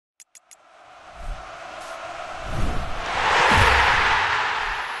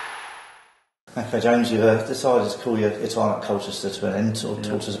Okay, James, you've decided to call your time at Colchester to an end. Talk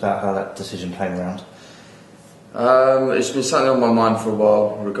to us about how that decision came around. It's been something on my mind for a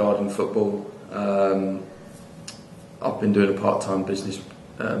while regarding football. I've been doing a part-time business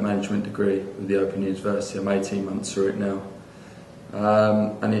management degree with the Open University. I'm 18 months through it now,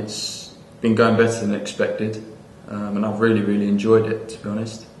 and it's been going better than expected, and I've really enjoyed it, to be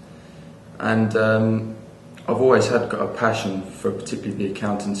honest. And I've always got a passion for particularly the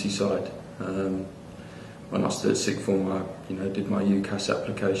accountancy side. When I stood at sixth form, I did my UCAS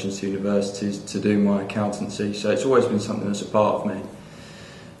applications to universities to do my accountancy, so it's always been something that's a part of me.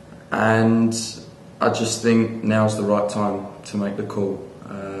 And I just think now's the right time to make the call.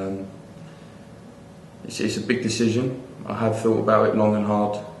 It's a big decision. I have thought about it long and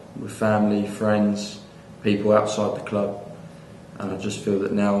hard with family, friends, people outside the club, and I just feel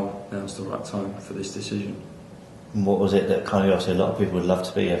that now's the right time for this decision. And what was it that obviously a lot of people would love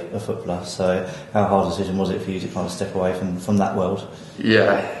to be a footballer, so how hard a decision was it for you to kind of step away from that world?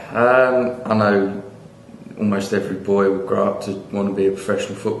 Yeah, I know almost every boy would grow up to want to be a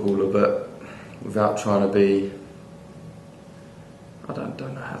professional footballer, but without trying to be, I don't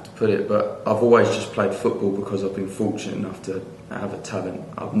know how to put it, but I've always just played football because I've been fortunate enough to have a talent.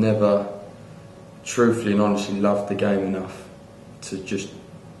 I've never truthfully and honestly loved the game enough to just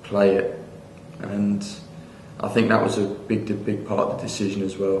play it, and I think that was a big part of the decision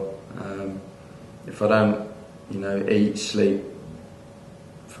as well. If I don't, eat, sleep,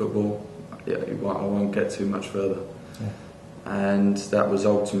 football, I won't get too much further. Yeah. And that was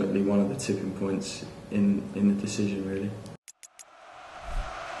ultimately one of the tipping points in the decision, really.